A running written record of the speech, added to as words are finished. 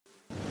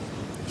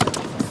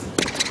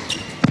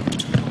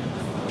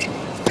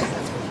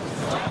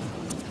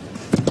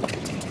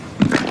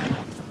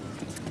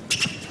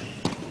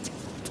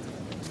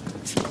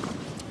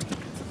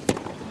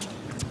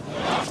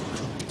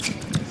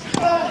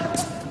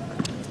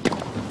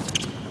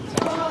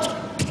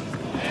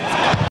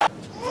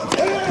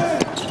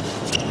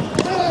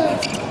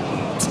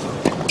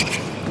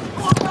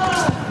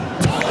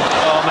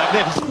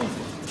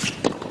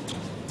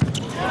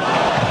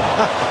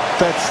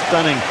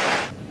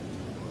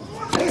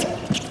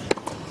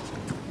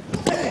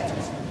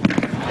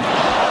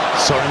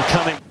And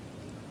coming.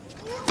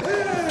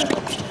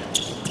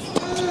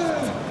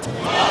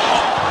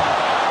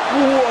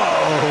 Whoa!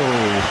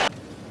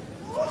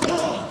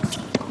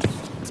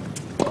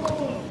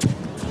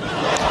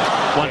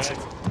 One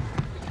second.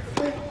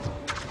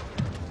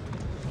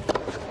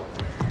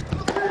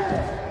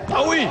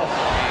 Ah oui!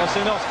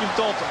 C'est énorme ce qu'il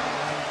tente.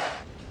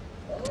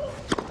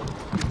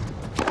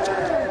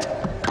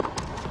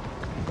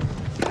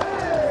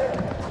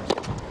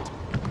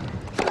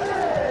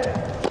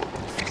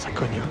 Ça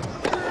cogne.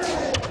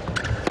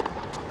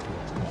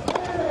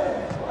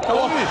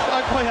 Oh oui,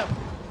 incroyable.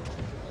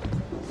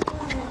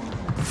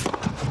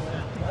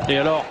 Et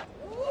alors?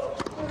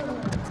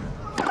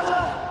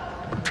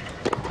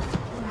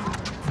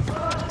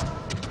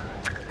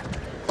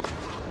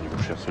 Il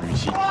est cher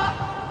celui-ci.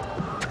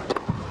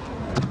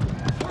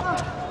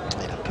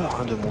 Il a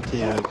peur de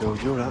monter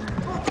Gaudio là.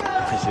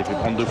 Il s'est fait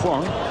prendre 2 fois.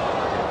 Hein.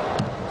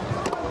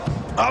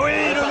 Ah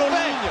oui, le long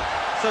ligne.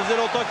 Ça faisait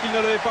longtemps qu'il ne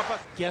l'avait pas passé.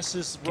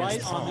 Guesses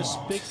right on this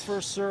big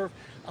first serve,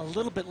 a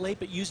little bit late,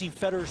 but using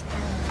Federer's.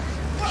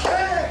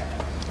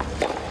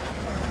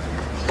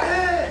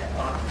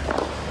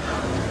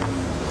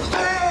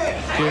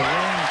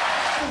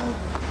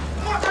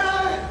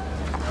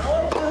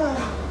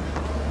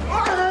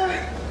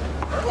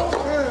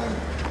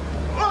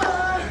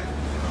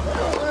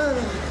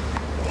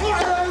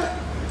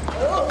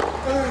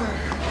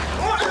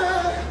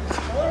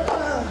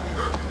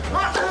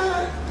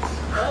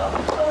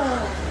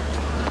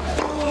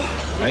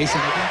 Ahí se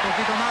metió un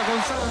poquito más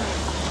González.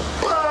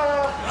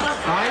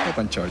 Ahí.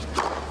 Panchol.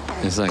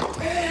 Exacto.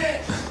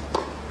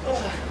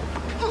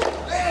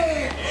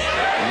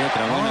 Y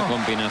otra buena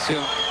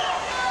combinación.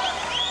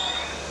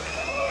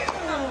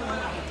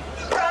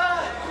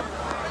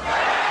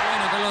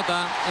 Buena pelota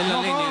en la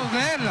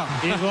línea.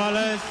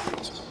 Iguales.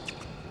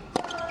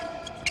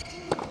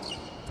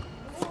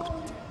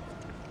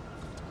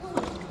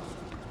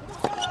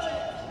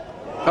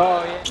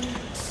 Oh, yeah.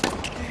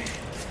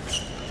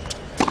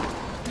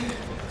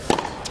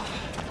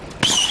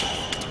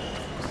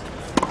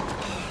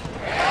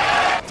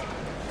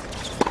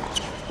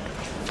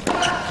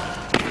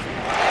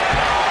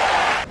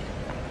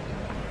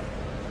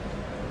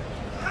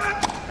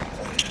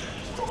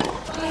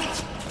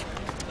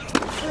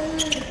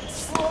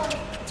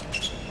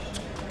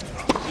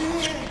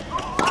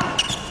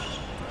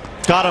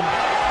 Got him.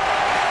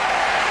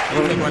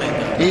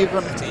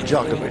 Even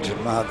Djokovic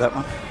admired that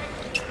one.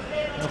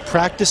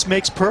 Practice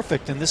makes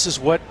perfect, and this is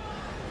what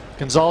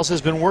Gonzalez has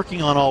been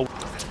working on all.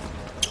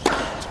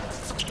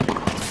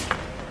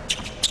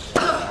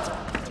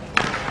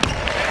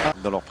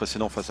 Dans leur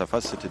précédent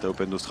face-à-face, c'était à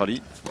Open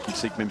d'Australie. Il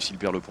sait que même s'il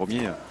perd le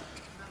premier...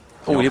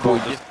 Oh, il est beau.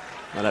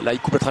 Voilà, là, il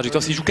coupe la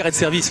trajectoire. S'il joue carré de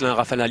service, là,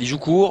 Rafael Nadal, il joue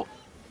court.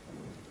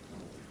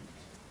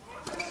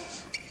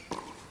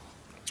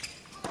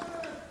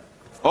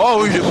 Oh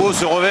oui, il est beau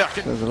ce revers.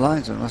 So the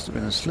linesman must have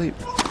been asleep.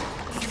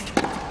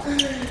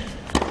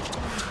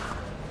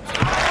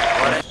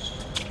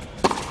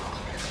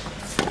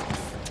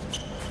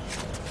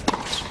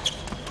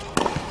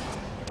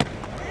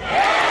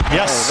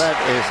 Yes. Oh, that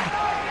is.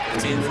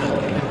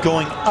 And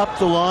going up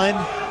the line,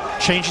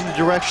 changing the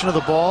direction of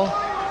the ball.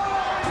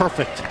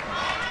 Perfect.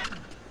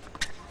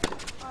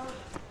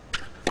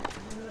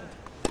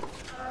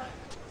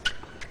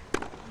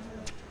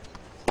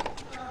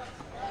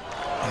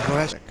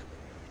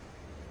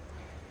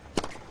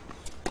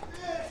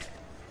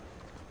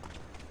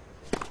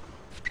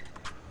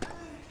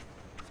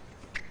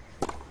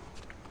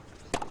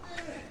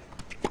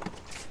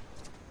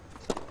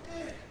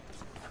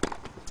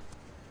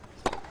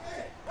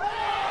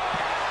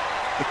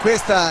 E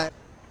questa è...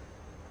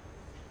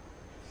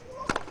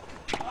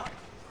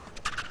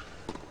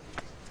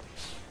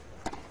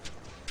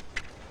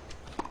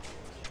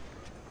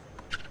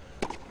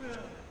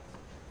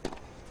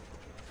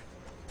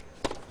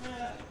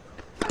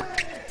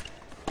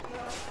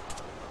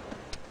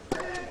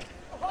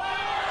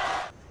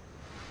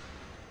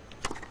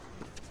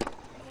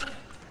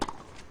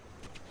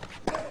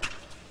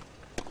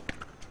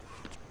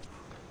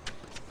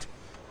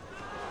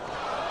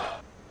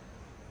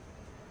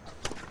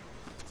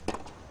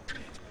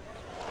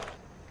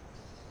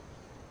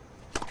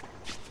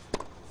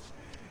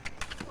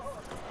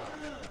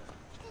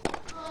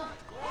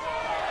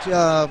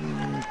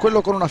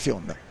 quello con una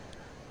fionda.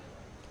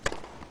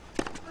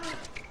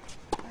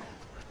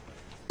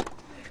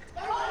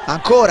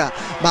 Ancora,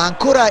 ma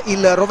ancora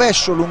il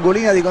rovescio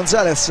lungolinea di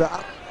González.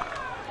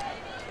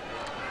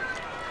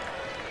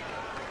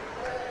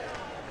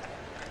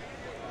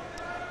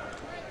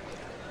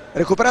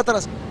 Recuperata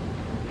la...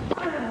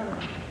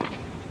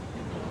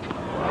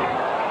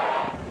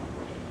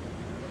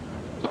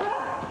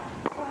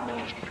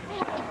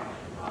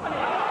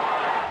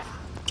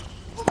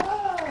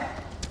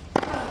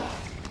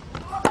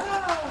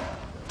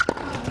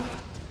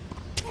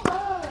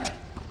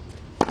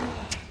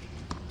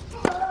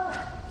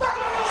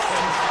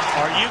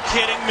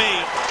 Kidding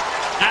me.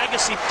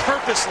 Agassi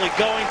purposely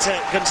going to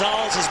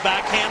Gonzalez's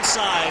backhand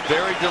side.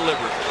 Very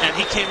deliberate. And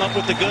he came up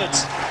with the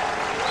goods.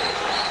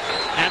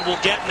 And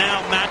will get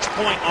now match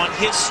point on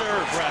his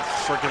serve.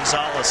 Breath for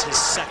González, his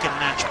second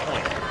match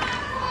point.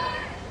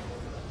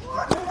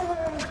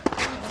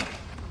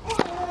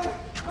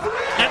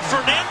 And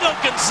Fernando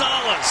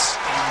González,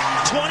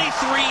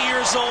 23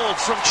 years old,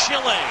 from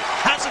Chile,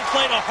 hasn't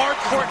played a hard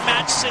court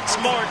match since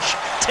March,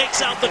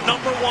 takes out the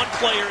 #1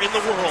 player in the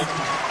world.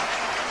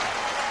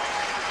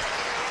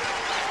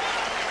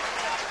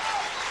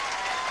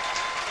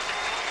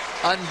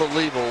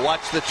 Unbelievable.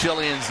 Watch the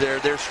Chileans there.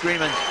 They're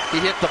screaming. He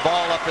hit the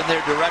ball up in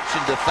their direction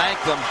to thank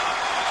them.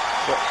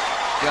 But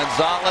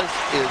González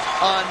is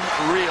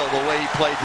unreal the way he played.